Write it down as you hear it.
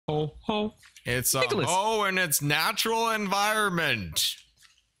Ho, ho. It's a Nicholas. hoe in its natural environment.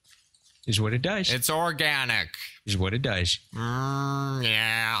 Is what it does. It's organic. Is what it does.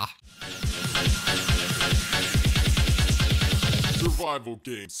 Yeah. Survival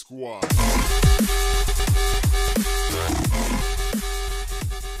Game Squad.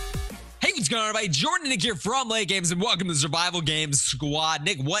 Hey, what's going on, everybody? Jordan and Nick here from Late Games, and welcome to the Survival Games Squad.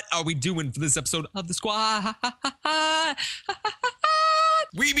 Nick, what are we doing for this episode of the squad?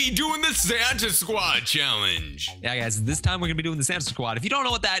 We be doing the Santa Squad challenge. Yeah, guys, this time we're going to be doing the Santa Squad. If you don't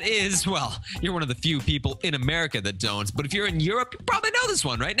know what that is, well, you're one of the few people in America that don't. But if you're in Europe, you probably know this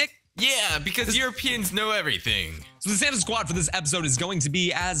one, right, Nick? Yeah, because Europeans know everything. So the Santa Squad for this episode is going to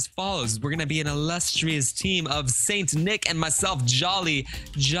be as follows. We're going to be an illustrious team of Saint Nick and myself, jolly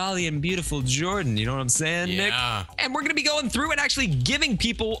and beautiful Jordan. You know what I'm saying, Nick? Yeah. And we're going to be going through and actually giving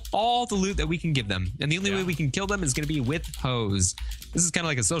people all the loot that we can give them. And the only way we can kill them is going to be with HOEs. This is kind of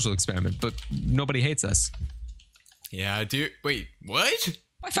like a social experiment, but nobody hates us. Yeah, dude. Wait, what?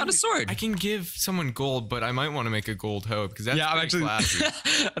 I found a sword. I can give someone gold, but I might want to make a gold hoe because that's I'm actually classy.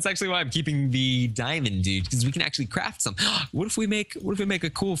 that's actually why I'm keeping the diamond, dude, because we can actually craft some. What if we make a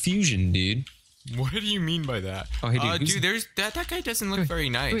cool fusion, dude? What do you mean by that? Oh, hey, dude, dude, there's that guy doesn't look very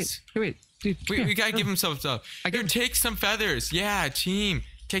nice. Wait, dude. We gotta give him some stuff. Here, take some feathers. Yeah, team.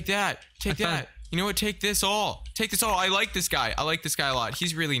 Take that. Take that. You know what? Take this all. Take this all. I like this guy. I like this guy a lot.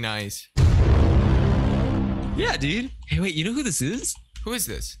 He's really nice. Yeah, dude. Hey, wait, you know who this is? Who is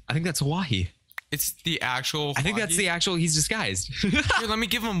this? I think that's Hawaii. It's the actual. I think that's the actual. He's disguised. Here, let me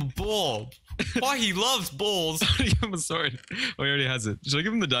give him a bull. Why he loves bulls. Give him a sword. Oh, he already has it. Should I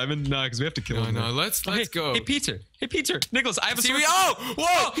give him the diamond? Nah, because we have to kill him. No, let's go. Hey, Peter. Nicholas, I have a sword.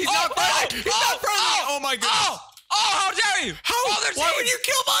 Whoa! He's not friendly. He's not friendly. Oh my goodness. How dare you? Why would you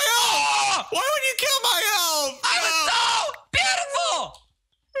kill my elf? Why would you kill my elf? I was so beautiful.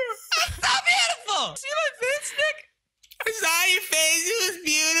 So beautiful. See my face, Nick? I saw your face. It was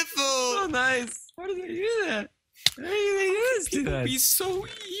beautiful. So nice. Why did they do that? Why did they do that? Be so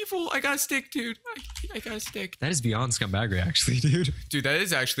evil. I got a stick, dude. I got a stick. That is beyond scumbaggery, actually, dude. Dude, that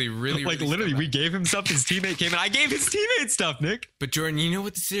is actually really, like, really literally, scumbag. we gave him stuff. His teammate came, and I gave his teammate stuff, Nick. But Jordan, you know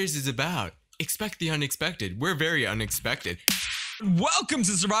what the series is about. Expect the unexpected. We're very unexpected. Welcome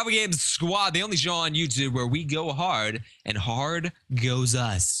to Survival Games Squad, the only show on YouTube where we go hard and hard goes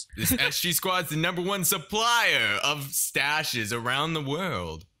us. This SG Squad's the #1 supplier of stashes around the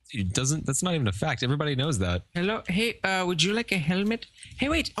world. Dude, that's not even a fact. Everybody knows that. Hello, hey, would you like a helmet? Hey,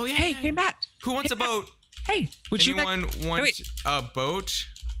 wait. Oh yeah. Hey, Matt. Who wants a boat? Hey, would Anyone want a boat?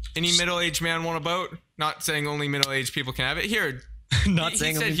 Any middle-aged man want a boat? Not saying only middle-aged people can have it. Here. Not he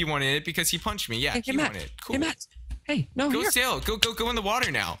saying said only... he wanted it because he punched me. Yeah, he wanted it. Cool. Hey, Matt. Hey, no, Go here. sail. Go in the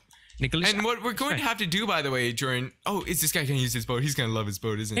water now. Nicholas, and what we're going to have to do, by the way, Jordan. Oh, is this guy gonna use his boat? He's gonna love his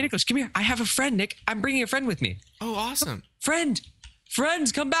boat, isn't he? Hey, Nicholas, come here. I have a friend, Nick. I'm bringing a friend with me. Oh, awesome. Friend,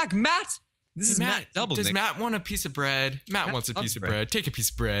 come back, Matt. This is Matt Double. Does Nick. Matt want a piece of bread? Matt wants a piece of bread. Take a piece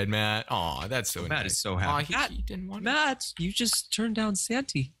of bread, Matt. Aw, that's so nice. Matt is so happy. Aw, he didn't want it. Matt, you just turned down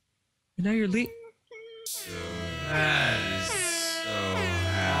Santy, and now you're leaving. That is so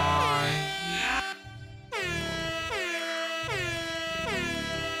happy.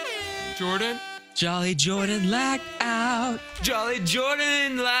 Jordan? Jolly Jordan lagged out. Jolly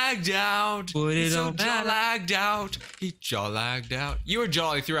Jordan lagged out. But it He's so don't matter. lagged out. He jaw lagged out. You were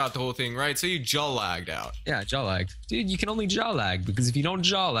jolly throughout the whole thing, right? So you jaw lagged out. Yeah, jaw lag. Dude, you can only jaw lag because if you don't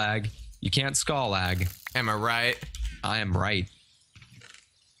jaw lag, you can't skull lag. Am I right? I am right.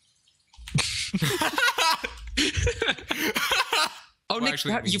 Oh, Well, Nick,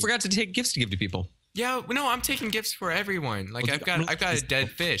 actually, you forgot to take gifts to give to people. Yeah, no, I'm taking gifts for everyone. Like Well, I've got a dead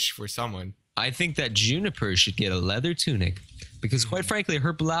fish for someone. I think that Juniper should get a leather tunic because, quite frankly,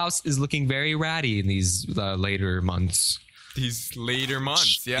 her blouse is looking very ratty in these later months. These later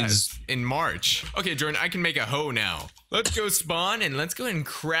months, yes, in March. Okay, Jordan, I can make a hoe now. Let's go spawn and let's go ahead and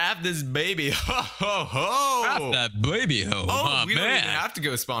craft this baby. Ho ho ho! Craft that baby hoe, Oh, we don't even have to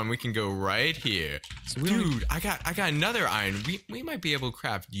go spawn. We can go right here. So Dude, I got another iron. We might be able to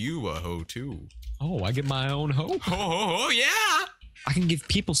craft you a hoe too. Oh, I get my own hoe. Ho ho ho! Yeah. I can give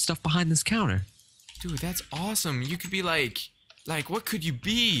people stuff behind this counter. Dude, that's awesome. You could be like what could you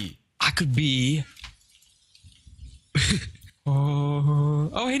be? I could be.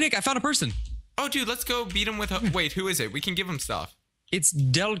 Oh, hey Nick, I found a person. Oh, dude, let's go beat him with a... Wait, who is it? We can give him stuff. It's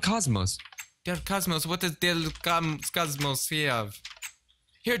Del Cosmos. Del Cosmos, what does Del Cosmos have?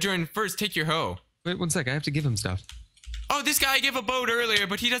 Here, Jordan, first take your hoe. Wait, one sec, I have to give him stuff. Oh, this guy gave a boat earlier,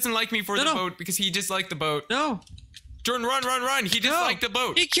 but he doesn't like me for the boat because he disliked the boat. No. Jordan, run. He disliked the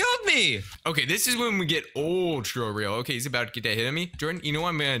boat. He killed me. Okay, this is when we get ultra real. Okay, he's about to get that hit at me. Jordan, you know what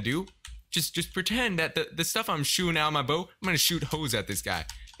I'm gonna do? Just pretend that the stuff I'm shooting out of my bow, I'm gonna shoot hose at this guy.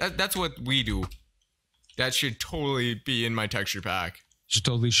 That's what we do. That should totally be in my texture pack. Just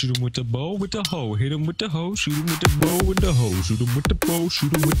totally shoot him with the bow, with the hoe. Hit him with the hoe, shoot him with the bow and the hoe. Shoot him with the bow,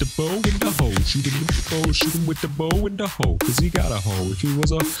 shoot him with the bow and the hoe. Shoot him with the bow, shoot him with the bow and the hoe. Cause he got a hoe. If he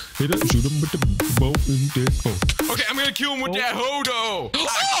was a hitter, shoot him with the bow and the hoe. Okay, I'm gonna kill him with that hoe though.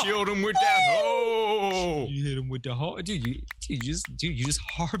 I killed him with that hoe. You hit him with the hoe, dude. You just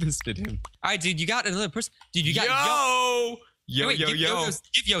harvested him. All right, dude. You got another person. Dude, you got yo. Wait,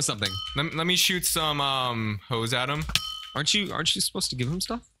 give Yo something. Let me shoot some hose at him. Aren't you supposed to give him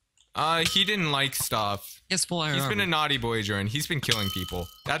stuff? He didn't like stuff. Yes, full iron. He's been a naughty boy, Jordan. He's been killing people.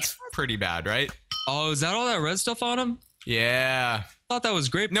 That's pretty bad, right? Oh, is that all that red stuff on him? Yeah. I thought that was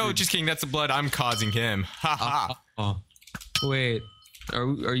great. No, just kidding. That's the blood I'm causing him. Ha ha. Wait,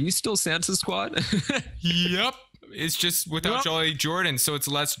 are you still Santa Squad? Yep. It's just without Jolly Jordan, so it's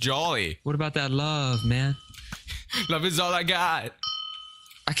less jolly. What about that love, man? Love is all I got.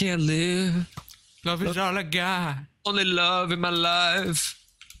 I can't live. Love is all I got. Only love in my life.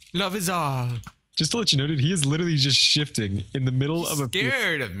 Love is all. Just to let you know, dude, he is literally just shifting in the middle of a.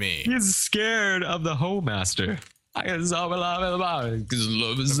 Scared of me. He is scared of the hoe master. I got so love in my life because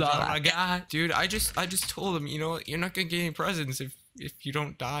love is all I got. Dude, I just told him, you know, you're not gonna get any presents if you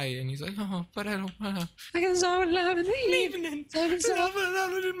don't die. And he's like, oh, but I don't wanna. I got so love in the evening. Love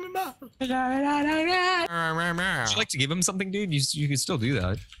in my mouth. Would you like to give him something, dude? You can still do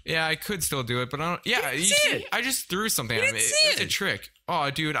that. Yeah, I could still do it, but I don't. Yeah, you see, I just threw something at him. It's a trick.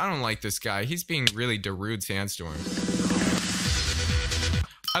 Oh, dude, I don't like this guy. He's being really Darude Sandstorm.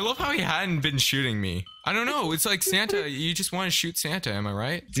 I love how he hadn't been shooting me. I don't know. It's like Santa. You just want to shoot Santa. Am I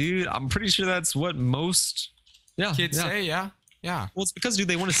right? Dude, I'm pretty sure that's what most kids say. Yeah. Yeah. Well, it's because, dude,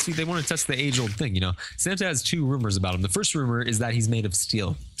 they want to test the age-old thing, you know. Santa has two rumors about him. The first rumor is that he's made of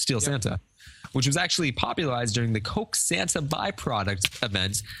steel Santa, which was actually popularized during the Coke Santa byproduct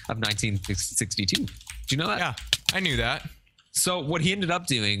event of 1962. Do you know that? Yeah, I knew that. So what he ended up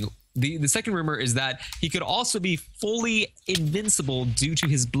doing, the second rumor is that he could also be fully invincible due to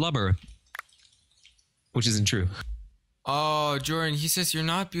his blubber, which isn't true. Oh, Jordan, he says you're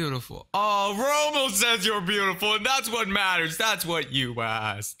not beautiful. Oh, Romo says you're beautiful, and that's what matters. That's what you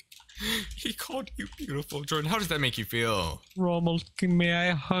asked. He called you beautiful, Jordan. How does that make you feel? Romo, may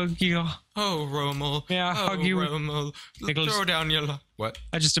I hug you? Oh, Romo. May I hug you? Romo, throw down your... What?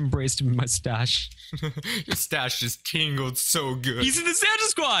 I just embraced him in my stash. Your stash just tingled so good. He's in the Santa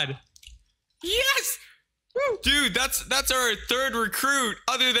Squad! Yes! Dude, that's our third recruit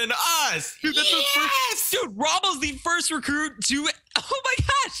other than us. Dude, that's the first. Dude, Romo's the first recruit to. Oh my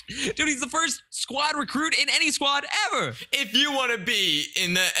gosh, dude, he's the first squad recruit in any squad ever. If you want to be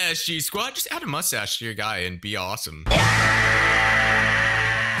in the SG squad, just add a mustache to your guy and be awesome.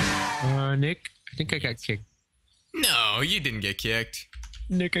 Nick, I think I got kicked. No, you didn't get kicked.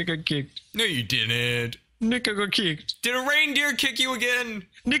 Nick, I got kicked. No, you didn't. Nick, I got kicked. Did a reindeer kick you again?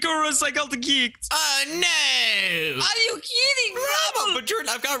 Nick, I got kicked. Oh, no. Are you kidding, Romo? But Jordan,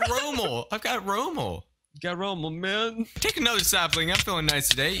 I've got Romo. You got Romo, man. Take another sapling. I'm feeling nice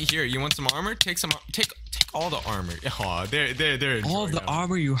today. Here, you want some armor? Take all the armor. Oh, they're all the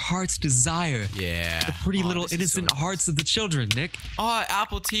armor your heart's desire. Yeah. The pretty little innocent hearts of the children, Nick. Oh,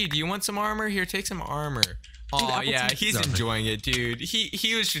 Apple Tea. Do you want some armor? Here, take some armor. Oh, yeah, he's enjoying it, dude.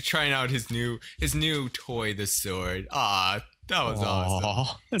 He was just trying out his new toy, the sword. Ah, that was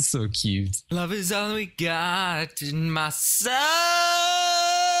awesome. That's so cute. Love is all we got in my soul.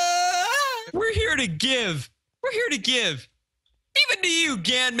 We're here to give. We're here to give. Even to you,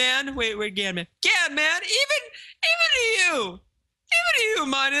 Gan Man. Wait, Gan Man. Gan Man, even to you. Even to you,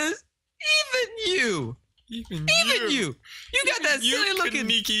 Minus. Even you. Even you. You got that silly looking.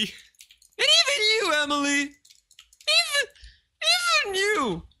 Kaneki. And even you, Emily. Even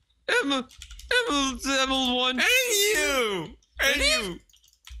you. Emma 1. And you. And you.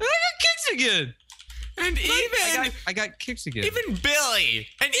 I got kicks again. And even I got kicks again. Even Billy.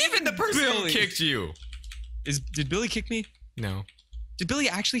 And even the person who kicked you. Did Billy kick me? No. Did Billy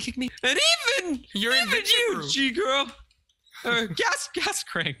actually kick me? And even you, G girl. Gas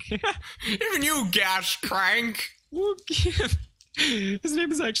crank. Even you, gas crank. His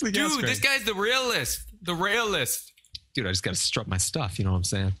name is actually Gas Crank. Dude, this guy's the realist. The realist. Dude, I just gotta strut my stuff, you know what I'm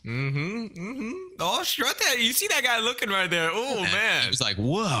saying? Oh, strut that. You see that guy looking right there. Oh, man. He was like,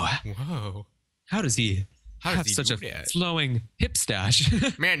 whoa. Whoa. How does he How I have does he such do a that? flowing hip stash.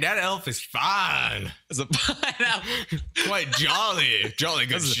 Man, that elf is fine. That's a fine elf. Quite jolly. Jolly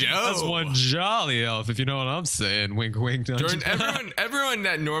good show. That's one jolly elf, if you know what I'm saying. Wink, wink. Jordan, everyone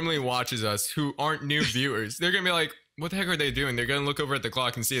that normally watches us who aren't new viewers, they're gonna be like, what the heck are they doing? They're gonna look over at the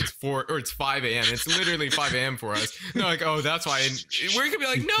clock and see it's 5 a.m. It's literally 5 a.m. for us. And they're like, oh, that's why. And we're gonna be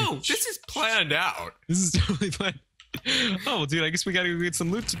like, no, this is planned out. This is totally fine. Oh, well, dude, I guess we gotta get some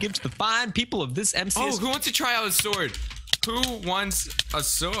loot to give to the fine people of this MCS. Oh, who wants to try out a sword? Who wants a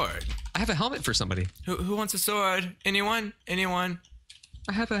sword? I have a helmet for somebody. Who wants a sword? Anyone? Anyone?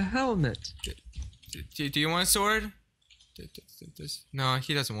 I have a helmet. Do you want a sword? No,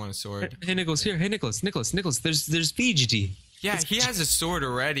 he doesn't want a sword. Hey, Nicholas, here. Hey, Nicholas. There's Fidgety. Yeah, he has a sword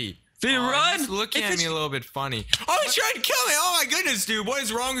already. Run! He's looking at me a little bit funny. Oh, he's trying to kill me! Oh my goodness, dude! What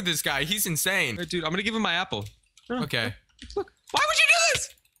is wrong with this guy? He's insane. Right, dude, I'm gonna give him my apple. Okay. Look. Why would you do this?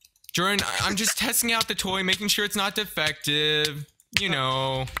 Jordan, I'm just testing out the toy, making sure it's not defective. You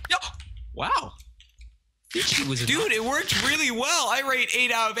know. Yo! Wow. Dude, it worked really well. I rate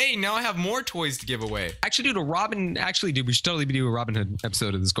 8 out of 8. Now I have more toys to give away. Actually, dude, we should totally do a Robin Hood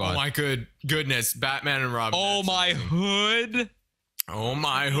episode of the squad. Oh my goodness. Batman and Robin. Oh my hood. Oh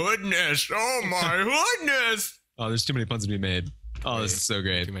my hoodness. Oh my hoodness. Oh, there's too many puns to be made. Oh, this is so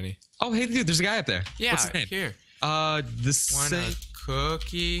great. Too many. Oh, hey, dude, there's a guy up there. Yeah, what's his name? Here. This Want a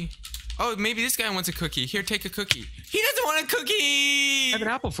cookie? Oh, maybe this guy wants a cookie. Here, take a cookie. He doesn't want a cookie! I have an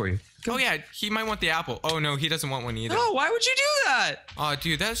apple for you. Oh, yeah, he might want the apple. Oh, no, he doesn't want one either. No, why would you do that? Oh,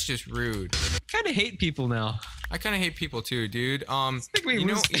 dude, that's just rude. I kind of hate people now. I kind of hate people too, dude. You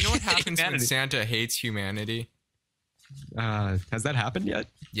know what happens when Santa hates humanity? Has that happened yet?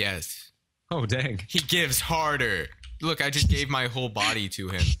 Yes. Oh, dang. He gives harder. Look, I just gave my whole body to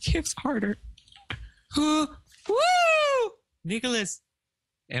him. He gives harder. Woo! Nicholas.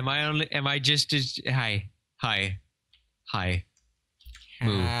 Am I just hi.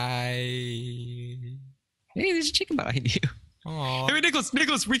 Move. Hi. Hey, there's a chicken behind you. Aww. Hey, Nicholas,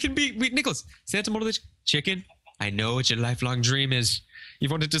 Nicholas, Santa motor the chicken. I know what your lifelong dream is. You've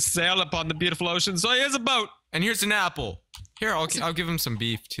wanted to sail upon the beautiful ocean, so here's a boat. And here's an apple. Here, I'll give him some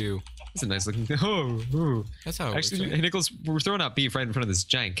beef too. That's a nice looking thing. Oh. That's how it works. Actually, hey, Nicholas, we're throwing out beef right in front of this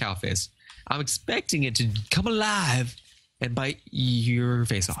giant cow face. I'm expecting it to come alive and bite your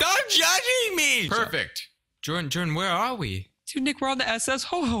face off. Stop judging me! Perfect. Jordan, where are we? Dude, Nick, we're on the SS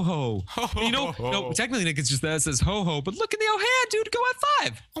Ho Ho Ho. You know, no, technically, Nick, it's just the SS Ho Ho, but look in the old hand, dude. Go at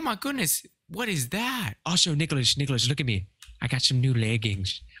 5. Oh my goodness. What is that? Also, Nicholas, look at me. I got some new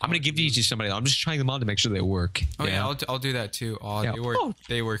leggings. I'm going to give these to somebody. I'm just trying them on to make sure they work. Oh, yeah, I'll do that too. Oh, yeah.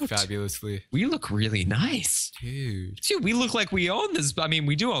 They work fabulously. We look really nice. Dude, we look like we own this. I mean,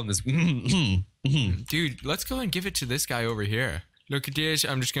 we do own this. Dude, let's go and give it to this guy over here. Look at this.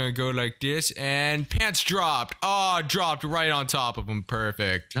 I'm just going to go like this. And pants dropped. Oh, dropped right on top of him.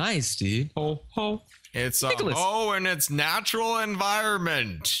 Perfect. Nice, dude. Ho, ho. It's a Nicholas. hoe in its natural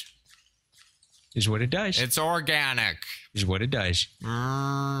environment. Is what it does. It's organic. Is what it does.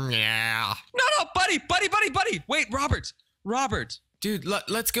 Yeah. No, buddy. Wait, Robert. Dude,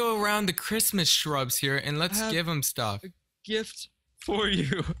 let's go around the Christmas shrubs here and let's give him stuff. A gift for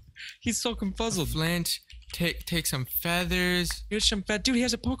you. He's so confuzzled. Flint, take some feathers. Here's some fat. Dude, he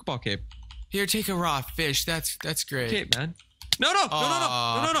has a Pokeball cape. Here, take a raw fish. That's great. Cape, man. No. Hold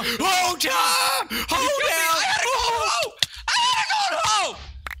on! Hold down! I gotta go home.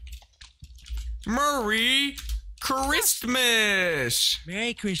 Merry Christmas!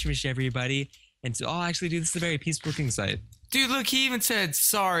 Merry Christmas, everybody. And so, actually, dude, this is a very peaceful-looking site. Dude, look, he even said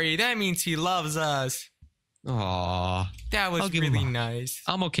sorry. That means he loves us. Aww. That was really nice.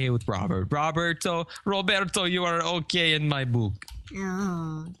 I'm okay with Robert. Roberto, you are okay in my book.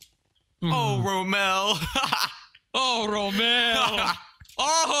 Oh, Romel. Oh, Romel.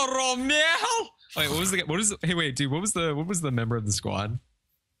 Oh, Romel. Wait, hey, wait, dude, what was the member of the squad?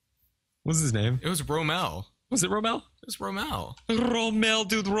 What was his name? It was Romel. Was it Romel? It was Romel. Romel,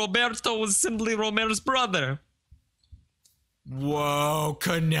 dude. Roberto was simply Romel's brother. Whoa,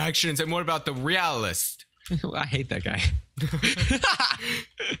 connections. And what about the realist? I hate that guy.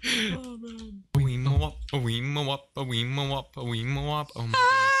 Oh, man. Oh, my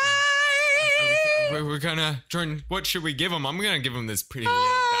goodness. We're gonna... Jordan, what should we give him? I'm gonna give him this pretty little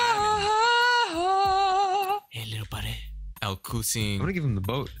diamond. Hey, little buddy. El Kusing. I'm gonna give him the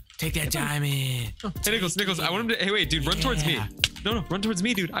boat. Take that diamond. Oh, hey, Nicholas, I want him to... Hey, wait, dude, run towards me. No, run towards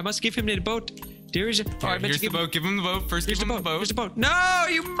me, dude. I must give him the boat. There is a... All right, here's the boat. Give him the boat. First, give him the boat. Here's the boat. No,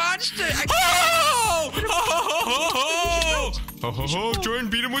 you monster! Jordan,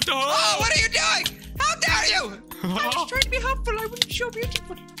 beat him with the hoe. Oh, what are you doing? How dare you? I'm just trying to be helpful. I wouldn't show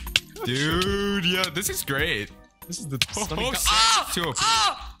beautiful. Dude, yeah, this is great. This is the Oh, stunning. too OP.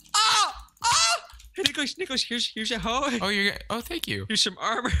 Hey, Nicholas, here's your hoe. Oh, thank you. Here's some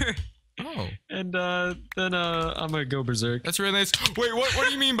armor. Oh, And then I'm gonna go berserk. that's really nice. Wait, what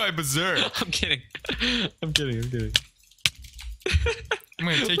do you mean by berserk? I'm kidding. I'm kidding. I'm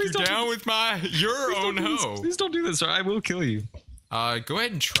gonna take Please you don't down with your own hoe. Please don't do this, or I will kill you. Go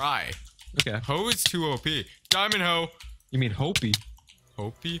ahead and try. Okay. Hoe is too OP. Diamond hoe. You mean Hopi?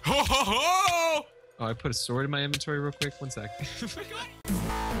 Hopi. Ho ho ho! Oh, I put a sword in my inventory real quick. One sec.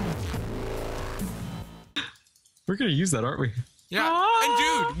 We're gonna use that, aren't we? Yeah.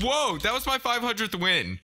 And dude, whoa, that was my 500th win.